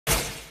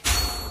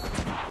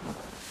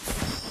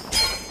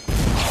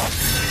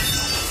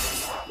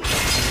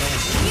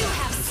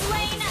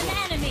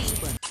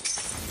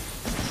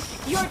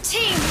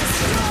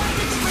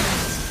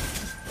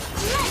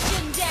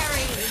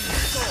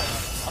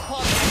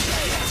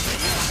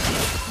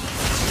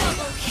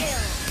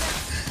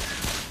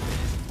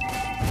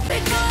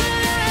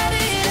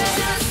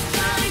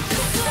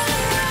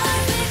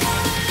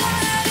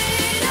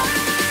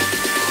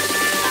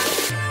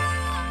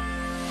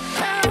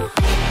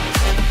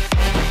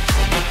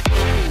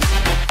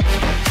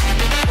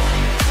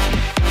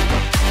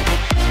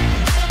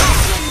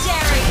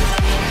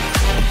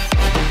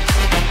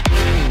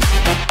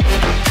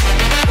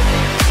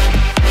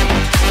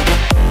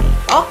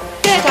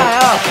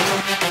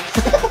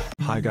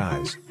Hi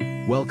guys.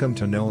 Welcome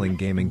to Noling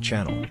Gaming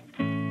channel.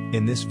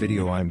 In this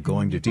video I'm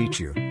going to teach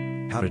you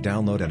how to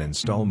download and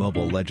install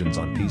Mobile Legends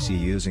on PC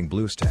using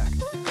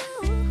Bluestacks.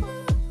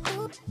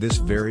 This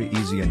very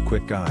easy and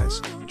quick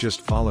guys, just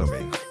follow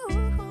me.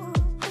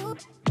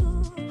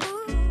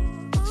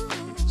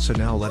 So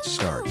now let's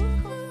start.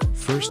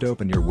 First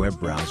open your web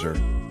browser.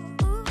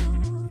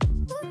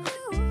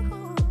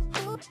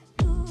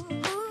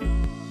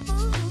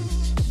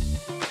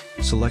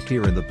 Select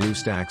here in the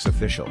Bluestacks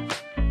official.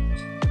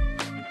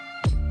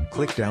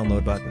 Click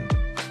download button.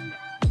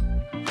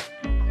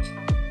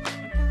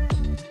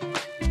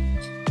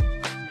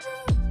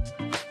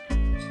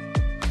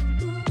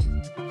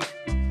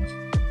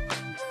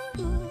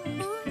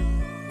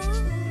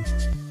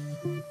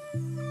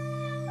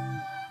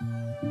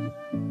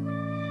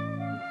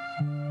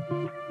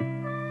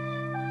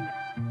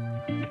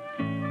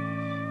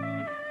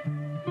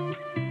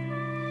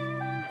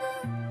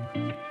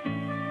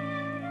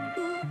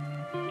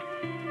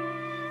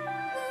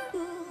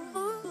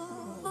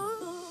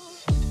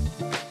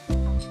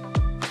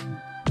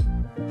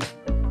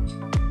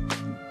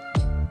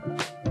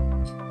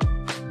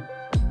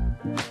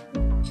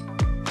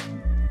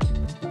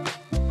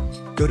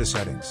 Go to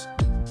Settings.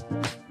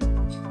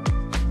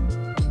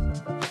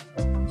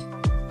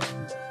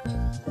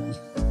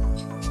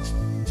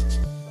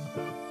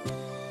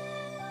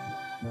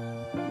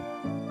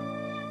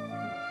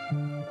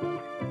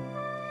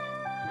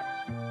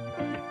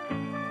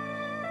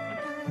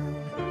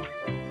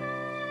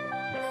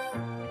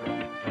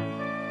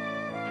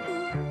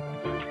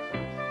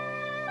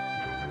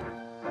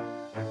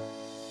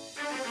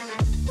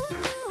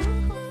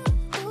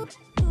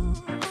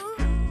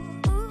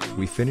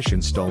 We finish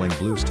installing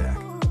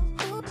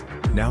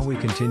Bluestacks. Now we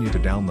continue to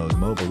download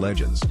Mobile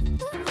Legends.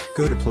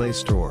 Go to Play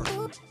Store.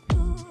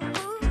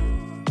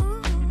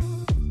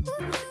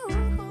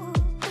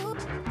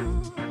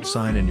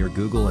 Sign in your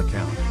Google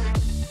account.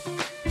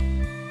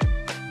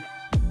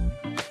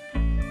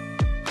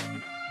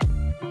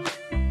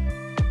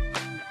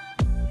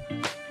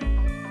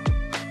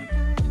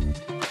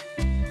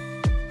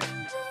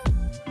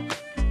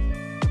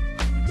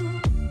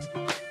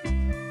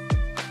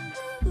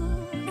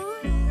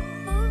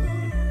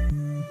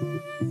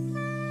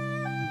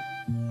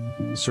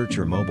 Search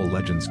your Mobile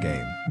Legends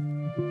game.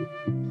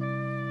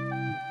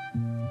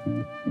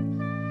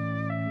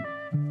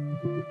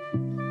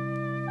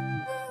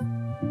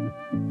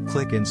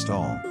 Click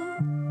Install.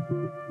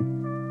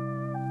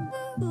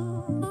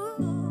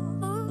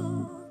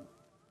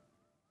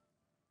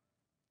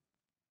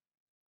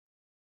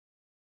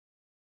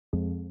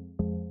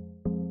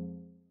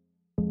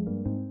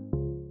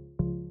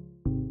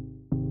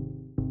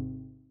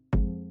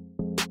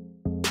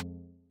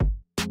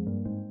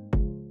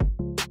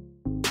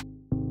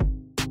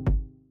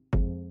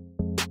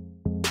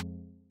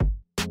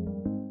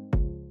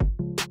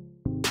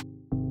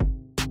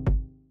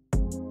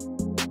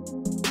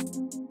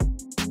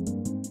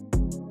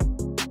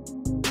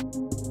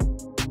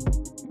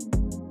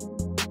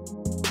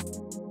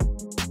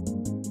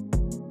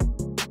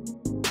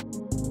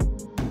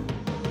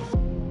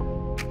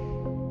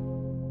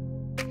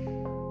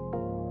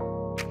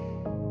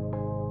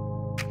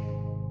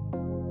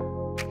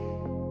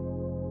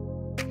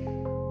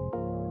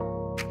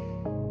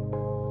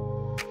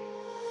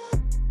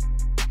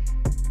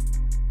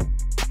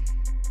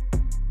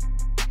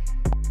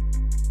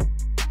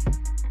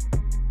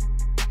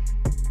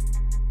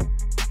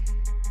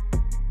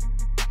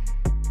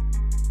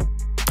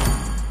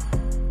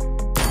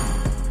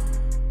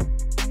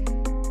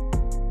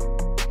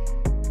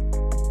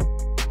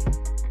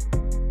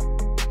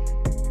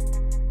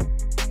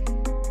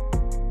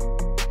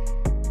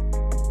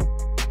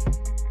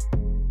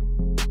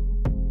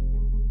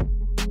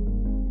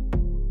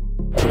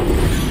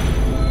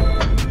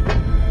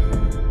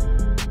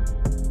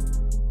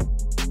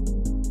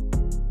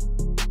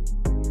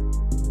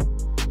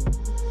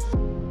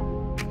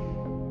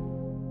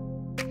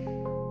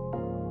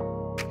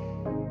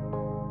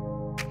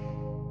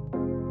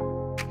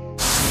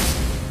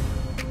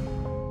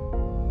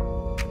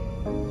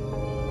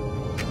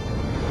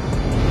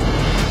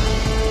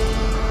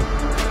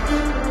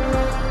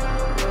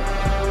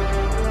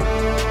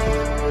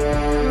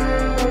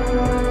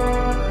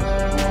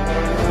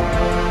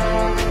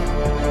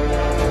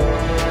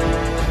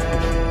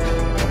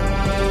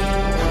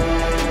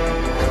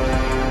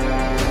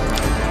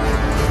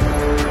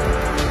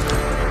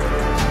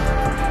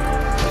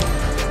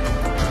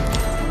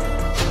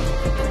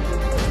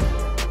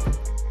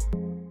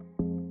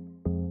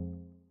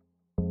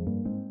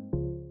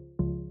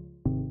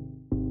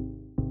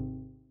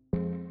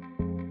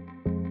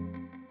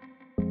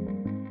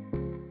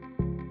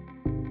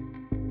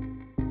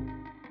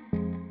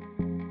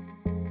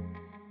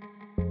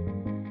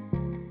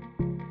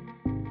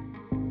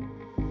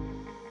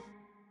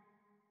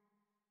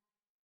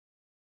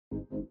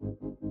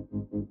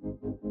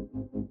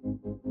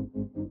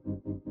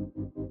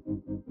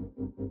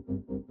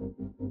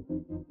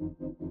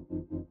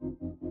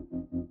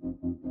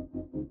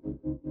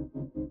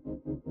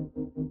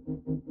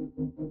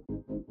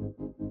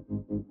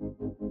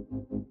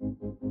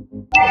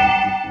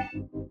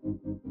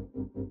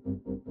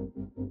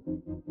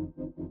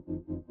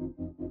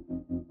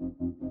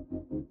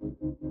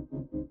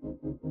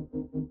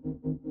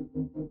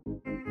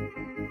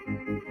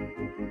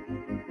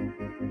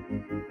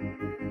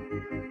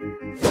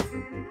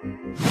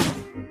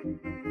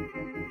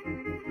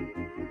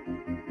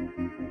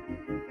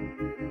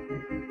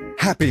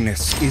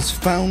 Happiness is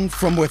found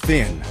from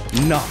within,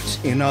 not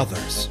in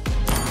others.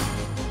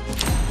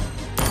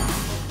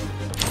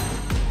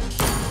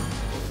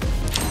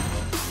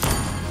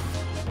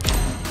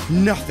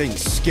 Nothing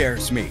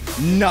scares me,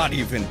 not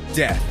even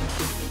death.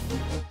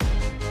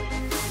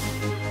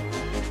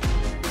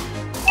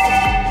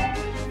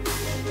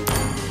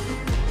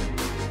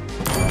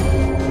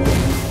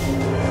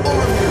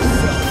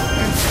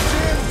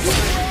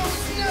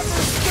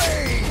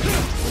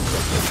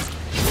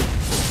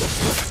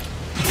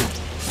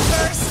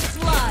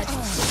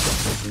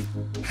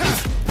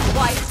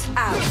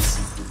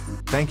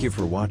 Thank you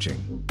for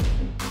watching.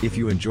 If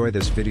you enjoy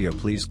this video,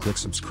 please click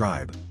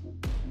subscribe.